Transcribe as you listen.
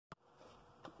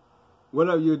What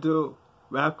up YouTube?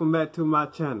 Welcome back to my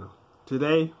channel.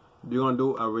 Today we're gonna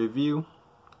do a review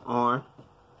on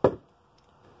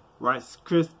Rice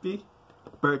Krispie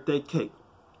birthday cake.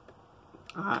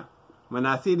 Alright. When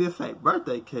I see this like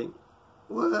birthday cake,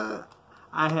 what?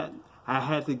 I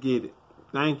had to get it.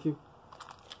 Thank you.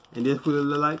 And this what it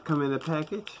look like, come in the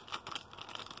package.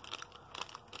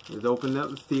 Let's open it up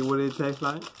and see what it tastes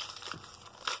like.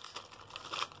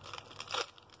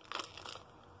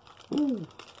 Ooh.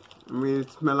 I mean,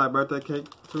 it smells like birthday cake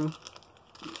too.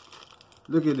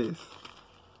 Look at this.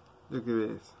 Look at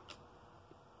this.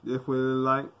 This what it look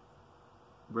like.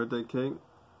 Birthday cake.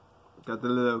 Got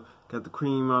the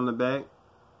cream on the back.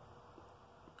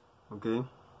 Okay.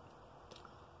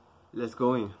 Let's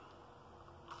go in.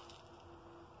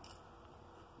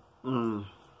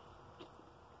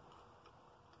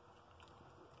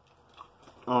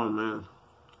 Oh man.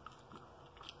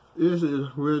 This is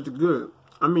really good.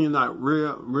 I mean, like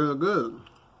real good.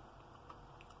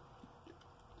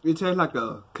 It tastes like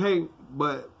a cake,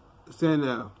 but instead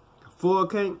of full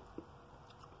cake,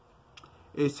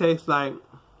 it tastes like,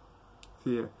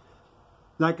 see,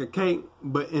 like a cake,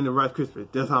 but in the Rice Krispie.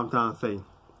 That's what I'm trying to say.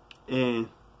 And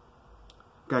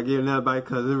gotta give it another bite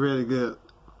because it's really good.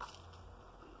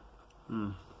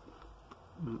 I'm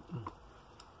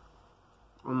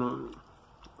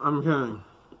telling you,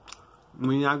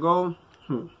 when y'all go,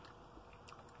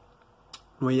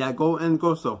 in the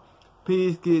grocery store,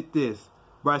 please get this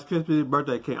Rice Krispie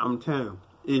birthday cake. I'm telling you,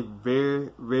 it's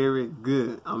very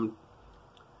good.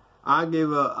 I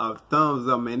give a thumbs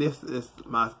up, man. This is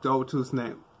my go-to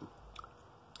snack.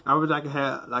 I wish I could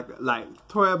have like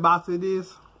 12 boxes of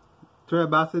this. 12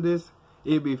 boxes of this.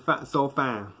 It'd be so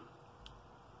fine.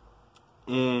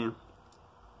 And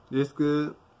this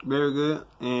good, very good.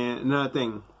 And another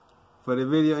thing, for the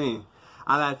video end,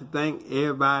 I'd like to thank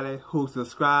everybody who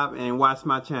subscribed and watched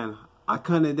my channel. I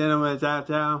couldn't have done it without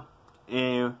y'all.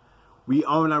 And we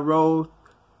on a road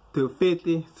to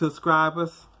 50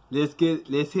 subscribers. Let's hit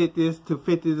this to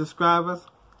 50 subscribers.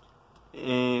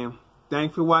 And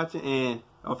thanks for watching. And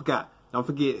don't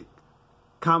forget,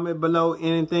 comment below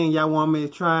anything y'all want me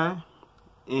to try.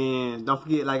 And don't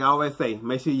forget, like I always say,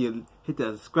 make sure you hit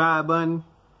the subscribe button.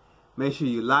 Make sure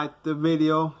you like the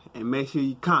video and make sure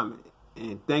you comment.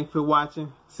 And thanks for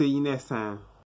watching. See you next time.